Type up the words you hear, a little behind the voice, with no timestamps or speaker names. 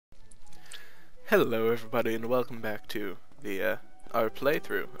Hello everybody and welcome back to the our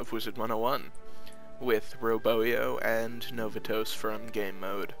playthrough of Wizard101 with Roboio and Novatose from game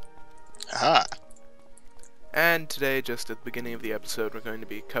mode. Ah, And today, just at the beginning of the episode, we're going to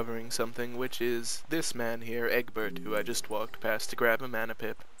be covering something which is this man here, Egbert, who I just walked past to grab a mana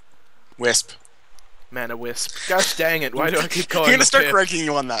pip. Wisp. Mana wisp. Gosh dang it, why do I keep calling You're gonna it start pip? correcting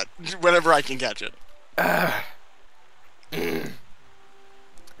you on that whenever I can catch it.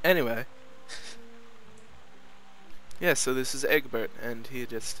 Anyway. Yeah, so this is Egbert, and he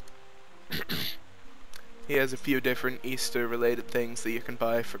just... he has a few different Easter-related things that you can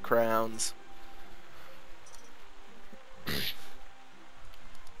buy for crowns.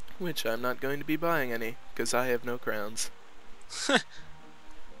 Which I'm not going to be buying any, because I have no crowns.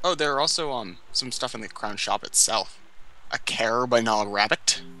 Oh, there are also some stuff in the crown shop itself. A care by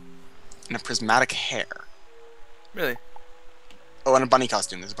Rabbit, and a prismatic hair. Really? Oh, and a bunny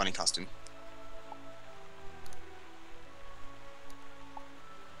costume. There's a bunny costume.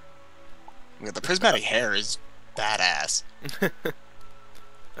 Look, the prismatic hair is badass.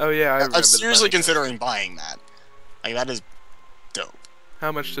 Oh yeah, I remember I'm the seriously bunny considering buying that. Like, that is dope. costume.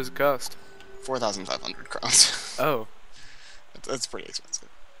 How much does it cost? 4,500 crowns. Oh. That's pretty expensive.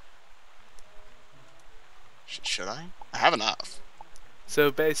 Should I? I have enough.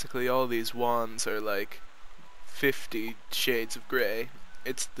 So basically all these wands are like 50 shades of grey.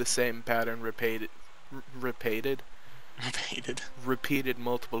 It's the same pattern repeated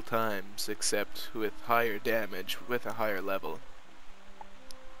multiple times, except with higher damage, with a higher level.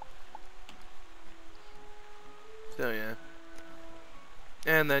 So yeah.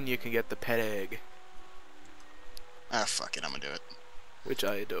 And then you can get the pet egg, Ah, fuck it, I'm gonna do it. which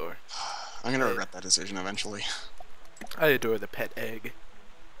I adore. I'm gonna regret that decision eventually. I adore the pet egg.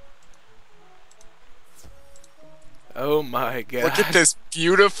 Oh my god. Look at this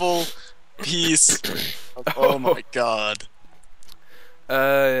beautiful piece of, oh my god.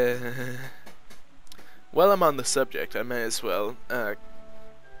 Well, I'm on the subject, I may as well.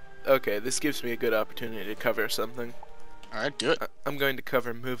 Okay, this gives me a good opportunity to cover something. Alright, do it. I'm going to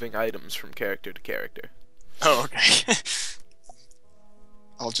cover moving items from character to character. Oh, okay.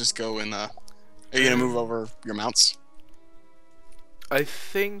 I'll just go in Are you gonna move over your mounts? I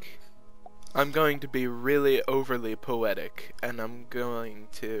think I'm going to be really overly poetic, and I'm going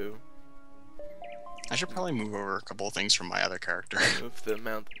to I should probably move over a couple of things from my other character. move the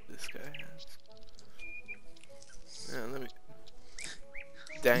amount that this guy has. Yeah, let me...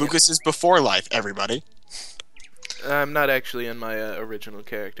 Dang Lucas is before life, everybody. I'm not actually in my original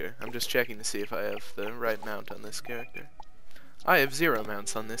character. I'm just checking to see if I have the right mount on this character. I have 0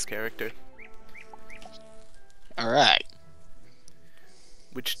 mounts on this character, Alright.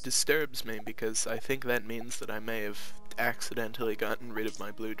 which disturbs me because I think that means that I may have accidentally gotten rid of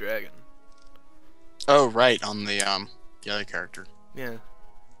my blue dragon. Oh, right, on the other character. Yeah,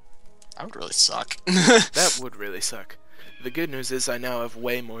 That would really suck. that would really suck. The good news is I now have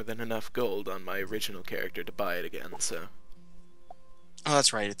way more than enough gold on my original character to buy it again, so... Oh,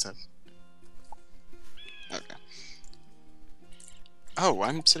 that's right, it's a... Okay. Oh,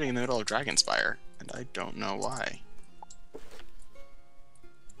 I'm sitting in the middle of Dragonspire, and I don't know why.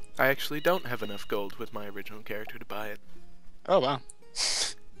 I actually don't have enough gold with my original character to buy it. Oh, wow.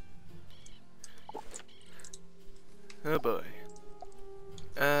 Oh boy.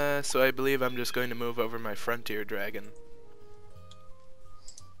 So I believe I'm just going to move over my frontier dragon.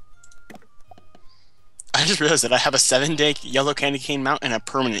 I just realized that I have a 7-day yellow candy cane mount and a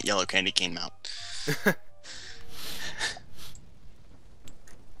permanent yellow candy cane mount.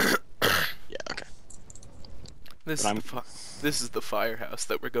 Yeah, okay. This is the firehouse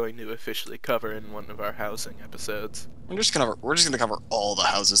that we're going to officially cover in one of our housing episodes. We're just gonna cover all the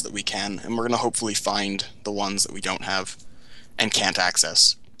houses that we can, and we're gonna hopefully find the ones that we don't have and can't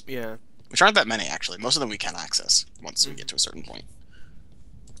access. Yeah. Which aren't that many, actually. Most of them we can access once we get to a certain point.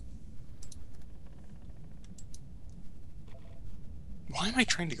 Why am I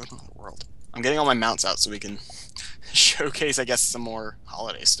trying to go to another world? I'm getting all my mounts out so we can showcase, I guess, some more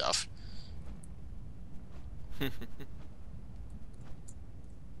holiday stuff.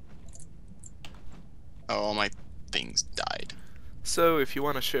 Oh, all my things died. So if you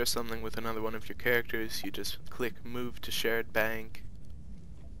want to share something with another one of your characters, you just click move to shared bank.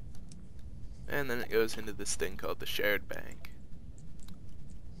 And then it goes into this thing called the shared bank.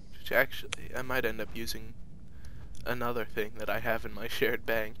 Which actually, I might end up using another thing that I have in my shared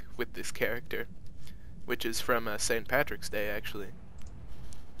bank with this character, which is from St. Patrick's Day, actually.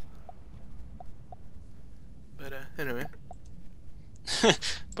 But anyway.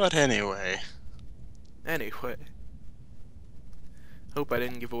 But anyway. Anyway. Hope I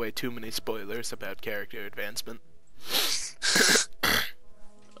didn't give away too many spoilers about character advancement.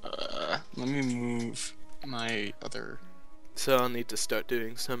 Let me move my other... So I'll need to start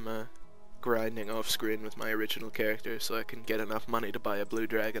doing some grinding off screen with my original character so I can get enough money to buy a blue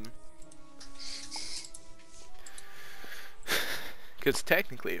dragon. Because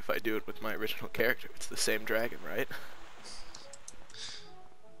technically if I do it with my original character, it's the same dragon, right?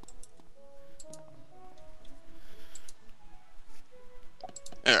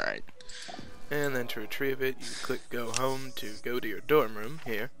 Alright. And then to retrieve it, you click go home to go to your dorm room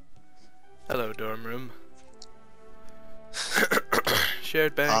here. Hello, dorm room.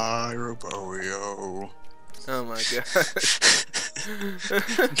 Shared bank. Hi, Roboio. Oh my god.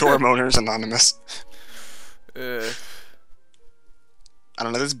 Dorm owners anonymous. uh, I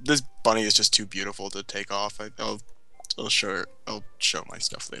don't know. This bunny is just too beautiful to take off. I'll show my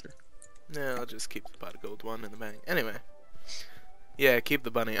stuff later. yeah, I'll just keep the pot of gold one in the bank. Anyway. Yeah, keep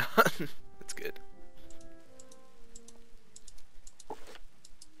the bunny on. That's good.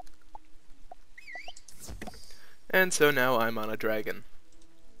 And so now I'm on a dragon.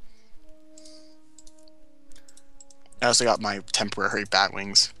 I also got my temporary bat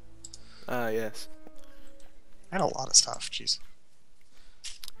wings. Ah, yes. I had a lot of stuff. Jeez.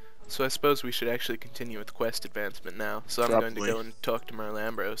 So I suppose we should actually continue with quest advancement now. So I'm going to go and talk to Merle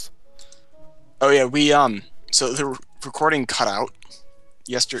Ambrose. Oh yeah, we so the recording cut out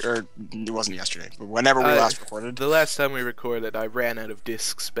yesterday, or it wasn't yesterday, but whenever we last recorded. The last time we recorded, I ran out of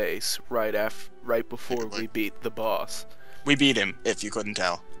disk space right before we beat the boss. We beat him, if you couldn't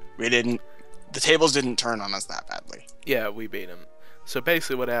tell. We didn't. The tables didn't turn on us that badly. Yeah, we beat him. So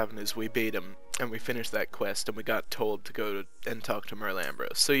basically what happened is we beat him, and we finished that quest, and we got told to go and talk to Merle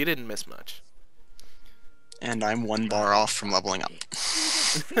Ambrose. So you didn't miss much. And I'm 1 bar off from leveling up.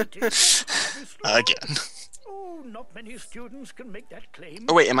 Again. Oh, not many students can make that claim.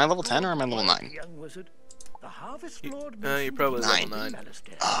 Oh wait, am I level 10 or am I level 9? Young wizard. The Harvest Lord You're probably level 9.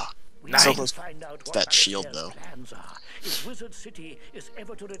 Ah, so close. That shield though.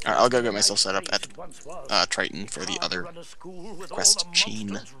 Alright, I'll go get myself set up at Triton for the other quest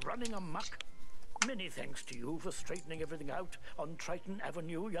chain. Many thanks to you for straightening everything out on Triton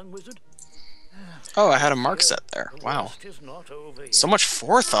Avenue, young wizard. Oh, I had a mark set there. Wow. So much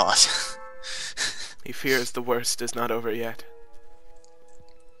forethought. He fears the worst is not over yet.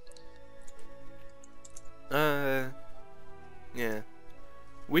 Yeah.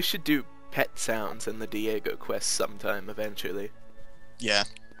 We should do pet sounds in the Diego quest sometime eventually. Yeah.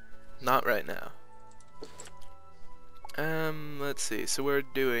 Not right now. Let's see. So we're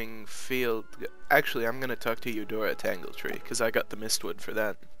doing field... Actually, I'm gonna talk to Eudora Tangletree, because I got the Mistwood for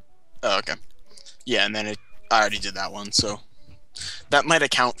that. Oh, okay. Yeah, and then I already did that one, so... That might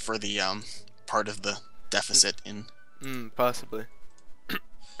account for the, part of the deficit in... Possibly.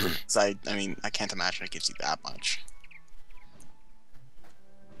 So I mean, I can't imagine it gives you that much.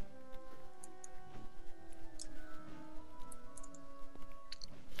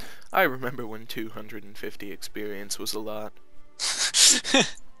 I remember when 250 experience was a lot.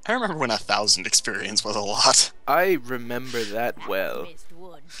 I remember when 1,000 experience was a lot. I remember that well.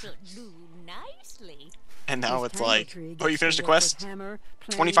 And now it's like, oh, you finished a quest?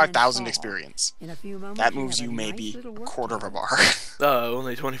 25,000 experience. That moves you maybe a quarter of a bar. Oh,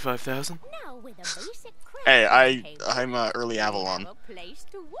 only 25,000? Hey, I'm early Avalon.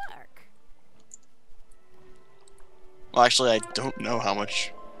 Well, actually, I don't know how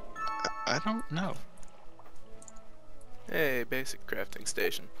much. I don't know. Hey, basic crafting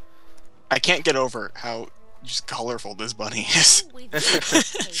station. I can't get over how just colorful this bunny is.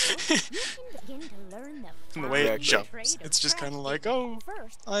 And the way it jumps, it's just kind of like, oh,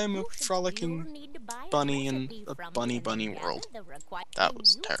 I'm a frolicking bunny in a bunny world. That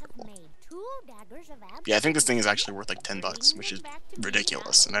was terrible. Yeah, I think this thing is actually worth like $10, which is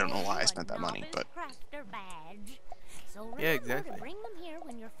ridiculous, and I don't know why I spent that money, but... Yeah, exactly.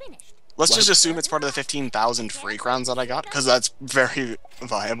 Let's just assume it's part of the 15,000 free crowns that I got, because that's very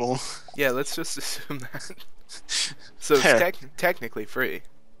viable. Yeah, let's just assume that. So it's technically free.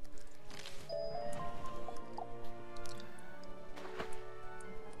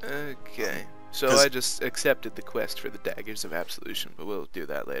 Okay. So I just accepted the quest for the Daggers of Absolution, but we'll do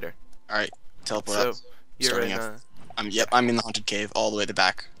that later. Alright, teleport So, up. you're in, I'm in the haunted cave all the way to the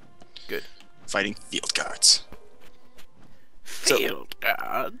back. Good. Fighting field guards. Field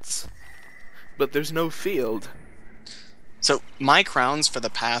guards? But there's no field. So, my crowns for the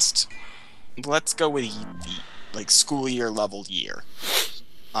past... Let's go with the like, school year level year.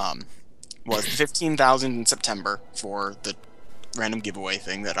 Was 15,000 in September for the random giveaway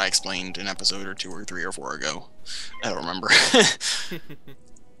thing that I explained an episode or 2 or 3 or 4 ago. I don't remember.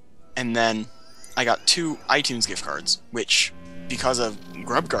 And then I got 2 iTunes gift cards, which, because of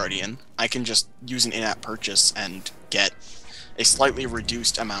Grub Guardian, I can just use an in-app purchase and get a slightly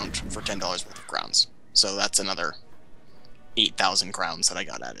reduced amount for $10 worth of crowns. So that's another 8,000 crowns that I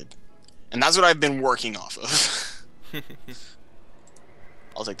got added. And that's what I've been working off of.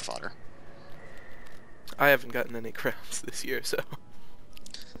 I'll take the fodder. I haven't gotten any crowns this year, so...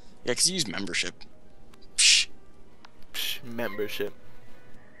 Yeah, because you use membership. Psh. Psh, membership.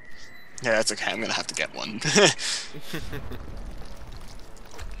 Yeah, that's okay. I'm gonna have to get one.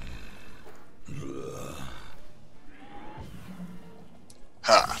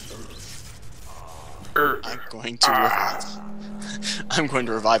 Ha. I'm going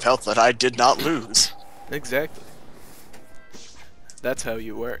to revive health that I did not lose. Exactly. That's how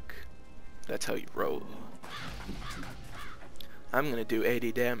you work. That's how you roll. I'm gonna do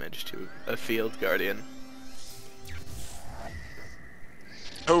 80 damage to a field guardian.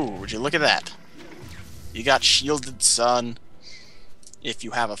 Oh, would you look at that? You got shielded, son. If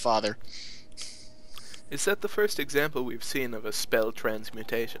you have a father. Is that the first example we've seen of a spell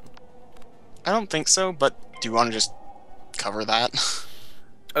transmutation? I don't think so, but do you want to just cover that?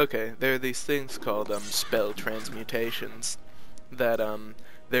 Okay, there are these things called spell transmutations that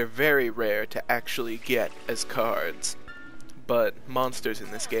they're very rare to actually get as cards, but monsters in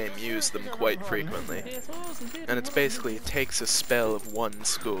this game use them quite frequently. And it's basically, it takes a spell of one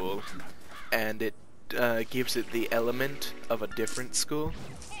school and it gives it the element of a different school,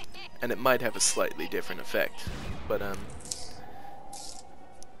 and it might have a slightly different effect, but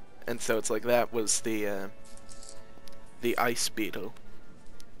and so it's like that was the ice beetle,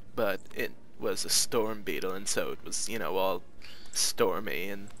 but it was a storm beetle, and so it was, you know, all stormy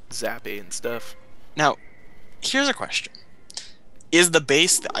and zappy and stuff. Now, here's a question. Is the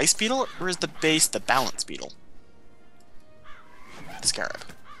base the ice beetle, or is the base the balance beetle? The scarab.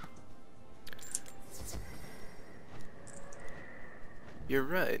 You're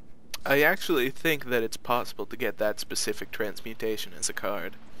right. I actually think that it's possible to get that specific transmutation as a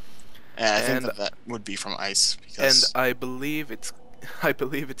card. Yeah, I think that would be from ice. Because... And I believe it's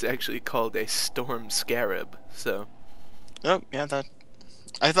actually called a storm scarab. So. Oh yeah, that.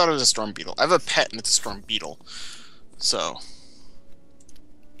 I thought it was a storm beetle. I have a pet, and it's a storm beetle. So.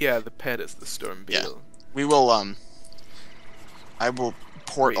 Yeah, the pet is the storm beetle. Yeah. We will. I will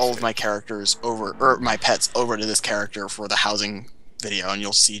port all of my characters over, or my pets over to this character for the housing video, and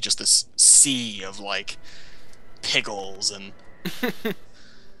you'll see just this sea of like pickles and.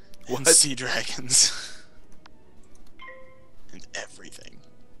 And sea dragons. And everything.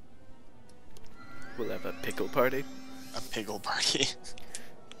 We'll have a pickle party. A piggle party.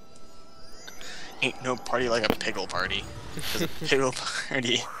 Ain't no party like a piggle party. There's a piggle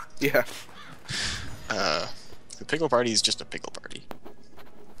party. Yeah. The piggle party is just a piggle party.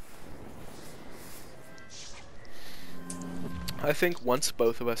 I think once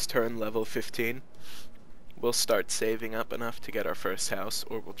both of us turn level 15, we'll start saving up enough to get our first house,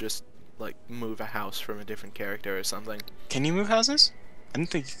 or we'll just, like, move a house from a different character or something. Can you move houses? I don't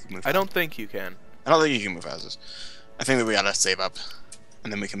think you can move houses. I don't think you can. I don't think you can move houses. I think that we gotta save up,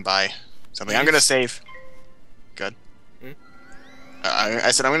 and then we can buy something. I'm gonna save. Good. Hmm?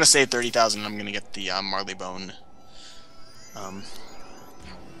 I said I'm gonna save 30,000, and I'm gonna get the Marleybone,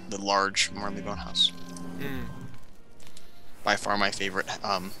 the large Marleybone house. Hmm. By far my favorite.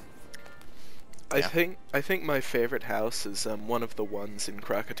 I think my favorite house is one of the ones in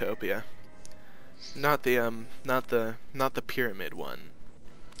Krakatopia. Not the pyramid one.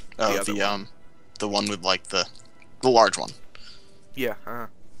 Oh, the one with like the large one. Yeah.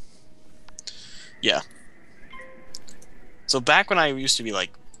 Yeah. So back when I used to be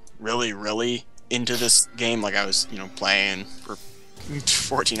like really into this game, like I was, you know, playing for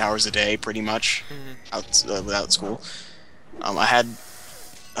 14 hours a day pretty much without school. I had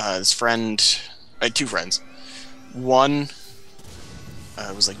this friend. I had 2 friends. One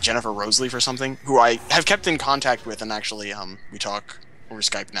was like Jennifer Roseleaf or something, who I have kept in contact with, and actually we talk over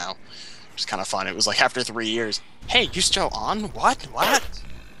Skype now, which is kind of fun. It was like after 3 years. Hey, you still on? What?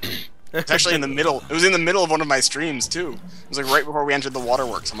 It's actually in the middle. It was in the middle of one of my streams too. It was like right before we entered the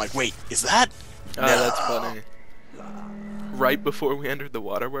waterworks. I'm like, wait, is that? Oh, no. That's funny. Right before we entered the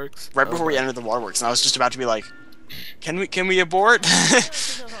waterworks? Right before we entered the waterworks, and I was just about to be like, Can we abort?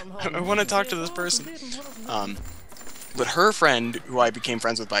 I want to talk to this person. But her friend, who I became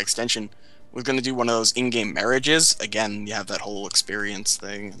friends with by extension, was going to do one of those in-game marriages. Again, you have that whole experience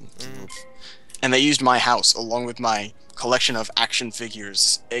thing. And they used my house along with my collection of action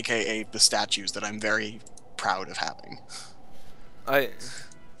figures, aka the statues that I'm very proud of having. I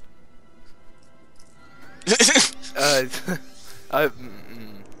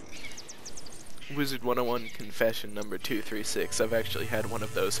Wizard101 confession number 236. I've actually had one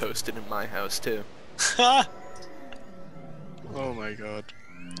of those hosted in my house too. Oh my god.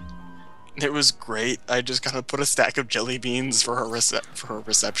 It was great. I just gotta put a stack of jelly beans for her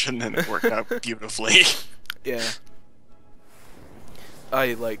reception, and it worked out beautifully. Yeah.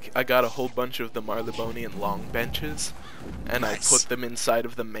 I got a whole bunch of the Marlebonian long benches, and Nice. I put them inside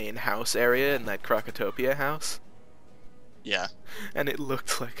of the main house area in that Crocotopia house, Yeah. and it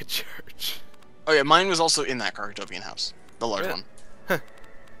looked like a church. Oh yeah, mine was also in that Croctopian house. The large Really? one. Huh.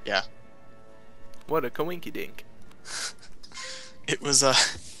 Yeah. What a coinky dink. It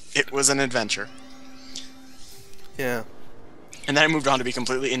was an adventure. Yeah. And then I moved on to be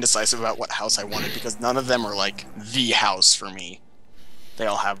completely indecisive about what house I wanted, because none of them are like the house for me. They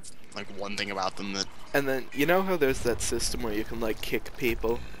all have like one thing about them that... And then, you know how there's that system where you can like kick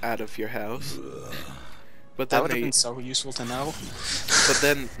people out of your house? But That then would have been so useful to know. But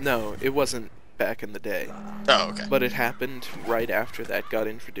then, no, it wasn't back in the day. Oh, okay. But it happened right after that got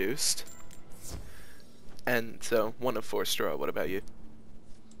introduced. And so, 1 of 4 straw. What about you?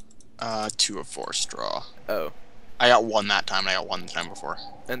 2 of 4 straw. Oh. I got 1 that time, and I got 1 the time before.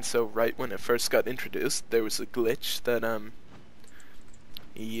 And so, right when it first got introduced, there was a glitch that,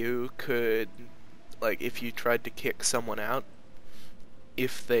 you could, like, if you tried to kick someone out,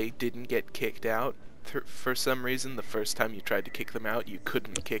 if they didn't get kicked out, for some reason, the first time you tried to kick them out, you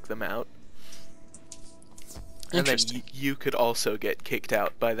couldn't kick them out. And then you could also get kicked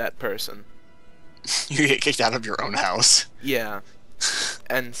out by that person. You get kicked out of your own house. Yeah.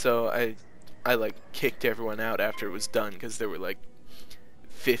 And so I like kicked everyone out after it was done, because there were like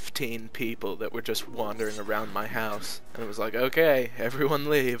 15 people that were just wandering around my house, and it was like, okay, everyone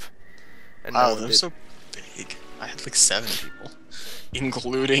leave. And Wow, no one they're did. so big. I had like 7 people,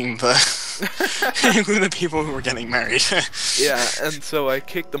 including the including the people who were getting married. Yeah, and so I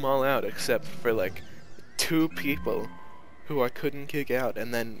kicked them all out except for like 2 people who I couldn't kick out,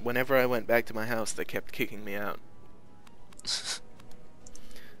 and then whenever I went back to my house, they kept kicking me out.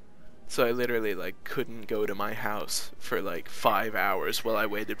 So I literally like couldn't go to my house for like 5 hours while I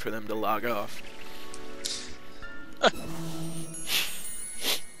waited for them to log off.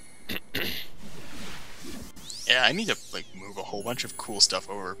 Yeah, I need to like move a whole bunch of cool stuff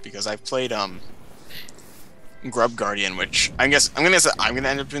over, because I've played Grub Guardian, which I'm gonna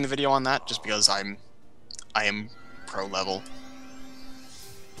end up doing the video on that, just because I am pro level.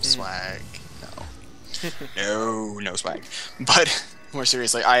 Swag. No. No swag. But more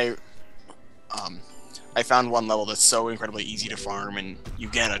seriously, I found one level that's so incredibly easy to farm, and you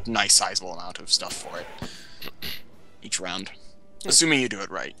get a nice sizable amount of stuff for it each round, assuming you do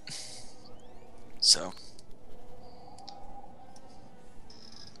it right. So.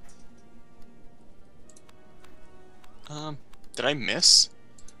 Did I miss?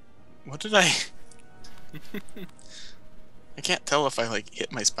 What did I... I can't tell if I, like,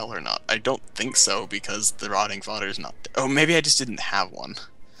 hit my spell or not. I don't think so, because the rotting fodder's not... Oh, maybe I just didn't have one.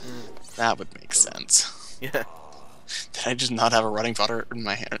 That would make sense. Yeah. Did I just not have a rotting fodder in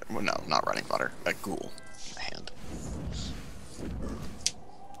my hand? Well, no, not rotting fodder. A ghoul in my hand.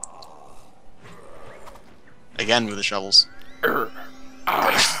 Again with the shovels.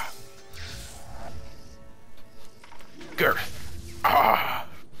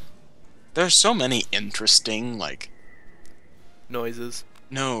 There's so many interesting, like... Noises.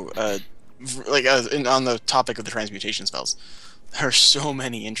 No, like, on the topic of the transmutation spells, there are so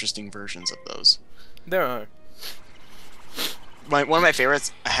many interesting versions of those. There are. One of my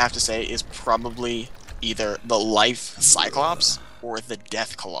favorites, I have to say, is probably either the Life Cyclops or the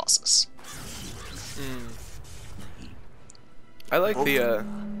Death Colossus. I like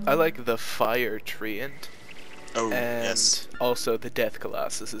I like the Fire Treant. Oh, And yes. also the Death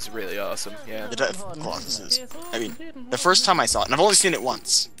Colossus is really awesome, yeah. The Death Colossus is... I mean, the first time I saw it, and I've only seen it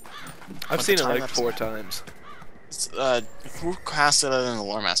once. I've seen it like 4 times. It's, who cast it other than the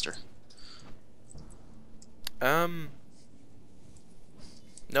Lore Master? No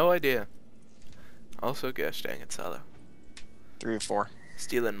idea. Also, gosh dang it, Salo. 3 or 4.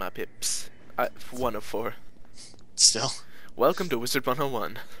 Stealing my pips. 1 of 4. Still. Welcome to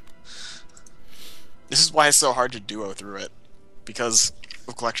Wizard101. This is why it's so hard to duo through it. Because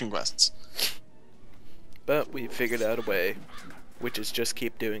of collection quests. But we figured out a way, which is just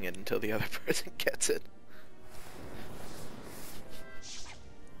keep doing it until the other person gets it.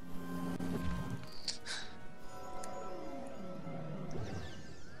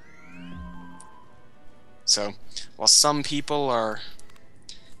 So, while some people are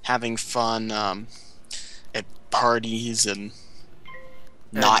having fun at parties and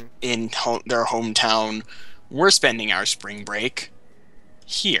not in their hometown. We're spending our spring break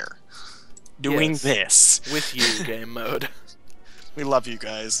here, doing this. With you, game mode. We love you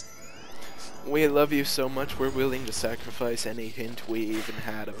guys. We love you so much, we're willing to sacrifice any hint we even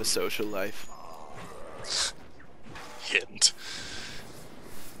had of a social life. Hint.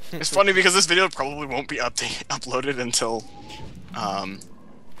 It's funny because this video probably won't be uploaded until,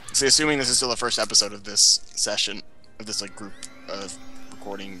 so assuming this is still the first episode of this session, of this, like, group of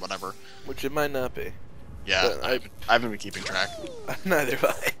recording, whatever. Which it might not be. Yeah, I haven't been keeping track. Neither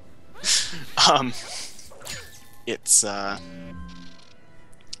have I. It's,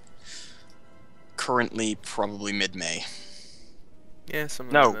 currently probably mid-May. Yeah,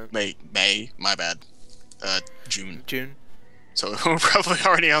 something like that. May, my bad. June. June. So we're probably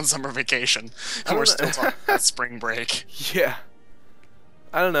already on summer vacation, and we're still talking about spring break. Yeah.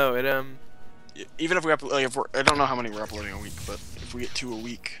 I don't know, even if we upload, I don't know how many we're uploading a week, but if we get 2 a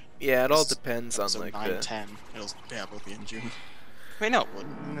week... Yeah, it all depends on, like, 9, 10, it'll be in June. Wait, no,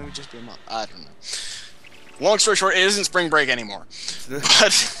 it would just be a month. I don't know. Long story short, it isn't spring break anymore.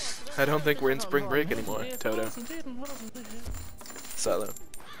 But... I don't think we're in spring break anymore, Toto. Silo.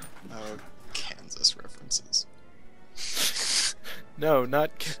 Oh, Kansas references. No,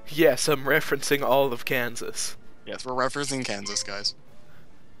 not... Yes, I'm referencing all of Kansas. Yes, we're referencing Kansas, guys.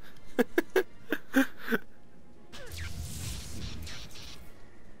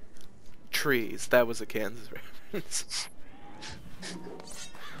 Trees, that was a Kansas reference.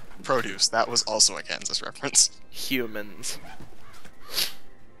 Produce, that was also a Kansas reference. Humans.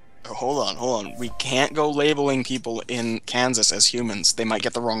 Oh, hold on. We can't go labeling people in Kansas as humans. They might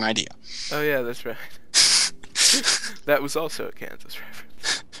get the wrong idea. Oh yeah, that's right. That was also a Kansas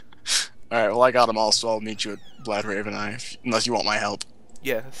reference. Alright, well I got them all, so I'll meet you at Blood Raven Eye, unless you want my help.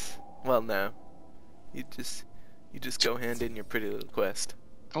 Yes. Well, no. You just go hand in your pretty little quest.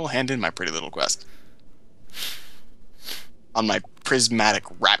 I will hand in my pretty little quest. On my prismatic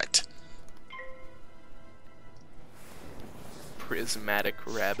rabbit. Prismatic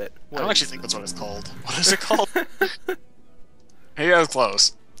rabbit. I don't actually think that's what it's called. What is it called? Hey, that was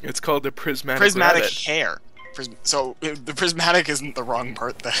close. It's called the prismatic rabbit. Hair. So the prismatic isn't the wrong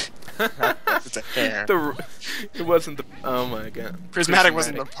part. It's a hair. It wasn't the. Oh my god. Prismatic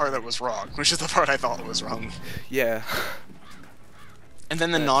wasn't the part that was wrong, which is the part I thought was wrong. Yeah. And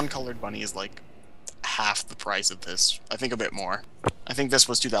then the non-colored bunny is like half the price of this. I think a bit more. I think this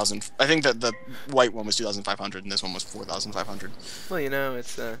was 2,000. I think that the white one was 2,500 and this one was 4,500. Well, you know,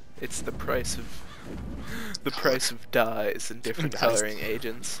 it's the price of dyes and different coloring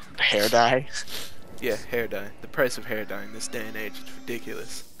agents. Hair dye. Yeah, hair dye. The price of hair dye in this day and age is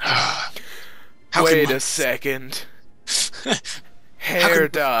ridiculous. Wait a second. Hair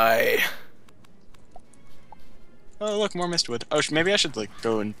dye. Oh, look, more mistwood. Oh, maybe I should, like,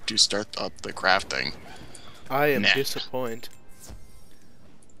 go and start up the crafting. I am disappointed.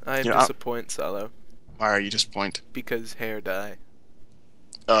 I am disappointed, Salo. Why are you disappointed? Because hair dye.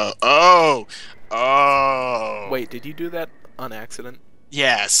 Oh! Wait, did you do that on accident?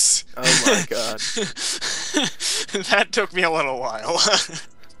 Yes. Oh my god. That took me a little while.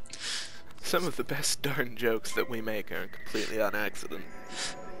 Some of the best darn jokes that we make are completely on accident.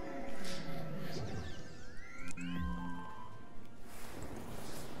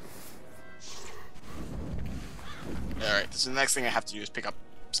 Alright, so the next thing I have to do is pick up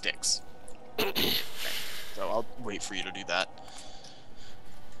sticks. Okay. So I'll wait for you to do that.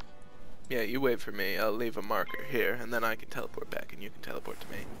 Yeah, you wait for me. I'll leave a marker here, and then I can teleport back, and you can teleport to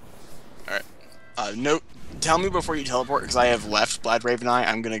me. Alright. No, tell me before you teleport, because I have left Blood Raven Eye.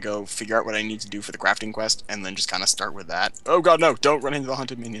 I'm gonna go figure out what I need to do for the crafting quest, and then just kind of start with that. Oh god, no! Don't run into the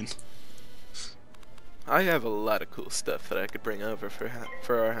hunted minion. I have a lot of cool stuff that I could bring over for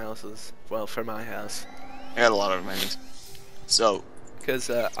our houses. Well, for my house. I got a lot of minions. So... Because,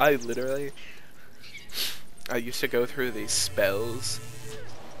 I used to go through these spells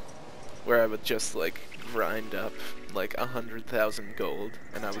where I would just, like, grind up, like, 100,000 gold,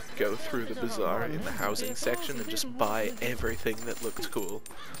 and I would go through the bazaar in the housing section and just buy everything that looked cool.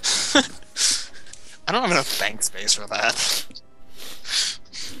 I don't have enough bank space for that.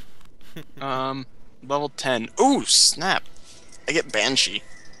 Level 10. Ooh, snap! I get Banshee.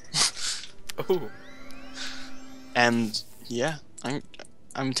 Ooh. And, yeah,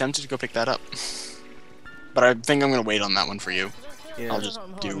 I'm tempted to go pick that up. But I think I'm gonna wait on that one for you. Yeah. I'll just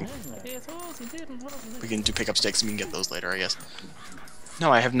do... We can do pick up sticks and we can get those later, I guess.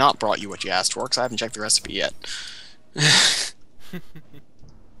 No, I have not brought you what you asked for, because I haven't checked the recipe yet.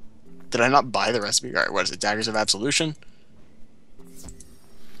 Did I not buy the recipe? Alright, what is it? Daggers of Absolution?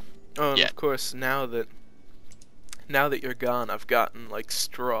 Oh, and Yeah. of course, now that now that you're gone, I've gotten, like,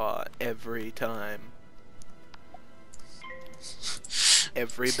 straw every time.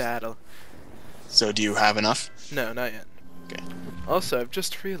 Every battle. So do you have enough? No, not yet. Okay. Also, I've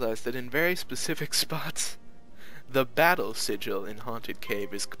just realized that in very specific spots, the battle sigil in Haunted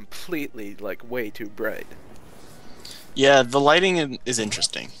Cave is completely, like, way too bright. Yeah, the lighting is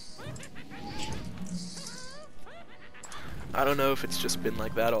interesting. I don't know if it's just been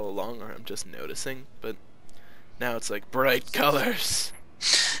like that all along or I'm just noticing, but now it's like bright colors.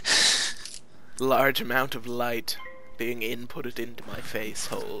 Large amount of light being inputted into my face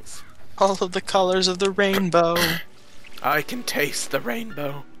holes. All of the colors of the rainbow. I can taste the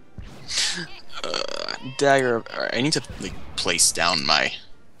rainbow. Dagger. Alright, I need to like place down my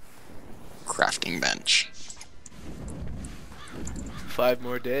crafting bench. 5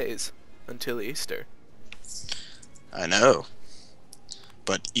 more days until Easter. I know.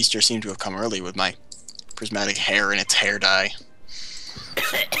 But Easter seemed to have come early with my prismatic hair and its hair dye.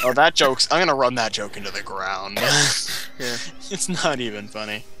 Oh, that joke's... I'm gonna run that joke into the ground. Yeah. It's not even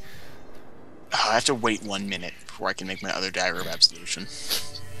funny. Oh, I have to wait 1 minute before I can make my other dagger map solution.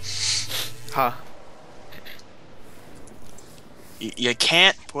 Ha. You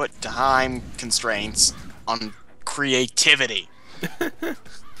can't put time constraints on creativity.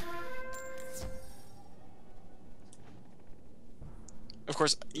 Of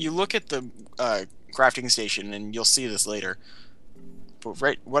course, you look at the crafting station, and you'll see this later. But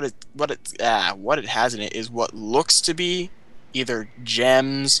right, what it has in it is what looks to be either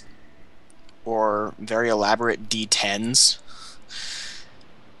gems or very elaborate D10s.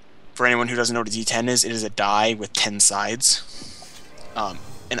 For anyone who doesn't know what a D10 is, it is a die with 10 sides.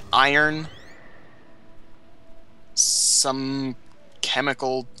 An iron, some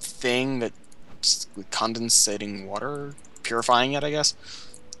chemical thing that's condensating water, purifying it, I guess.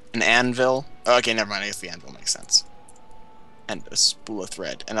 An anvil. Oh, okay, never mind. I guess the anvil makes sense. And a spool of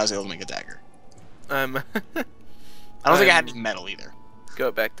thread, and I was able to make a dagger. I don't think I had any metal either.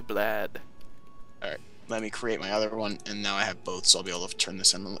 Go back to Blad. Alright, let me create my other one, and now I have both, so I'll be able to turn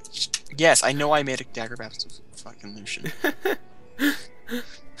this in. Yes, I know I made a dagger baptism of fucking Lucian.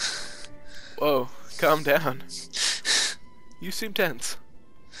 Whoa, calm down. You seem tense.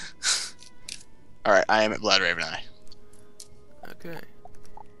 Alright, I am at Blood Raven Eye. Okay.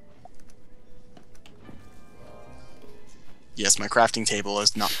 Yes, my crafting table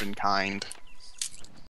has not been kind.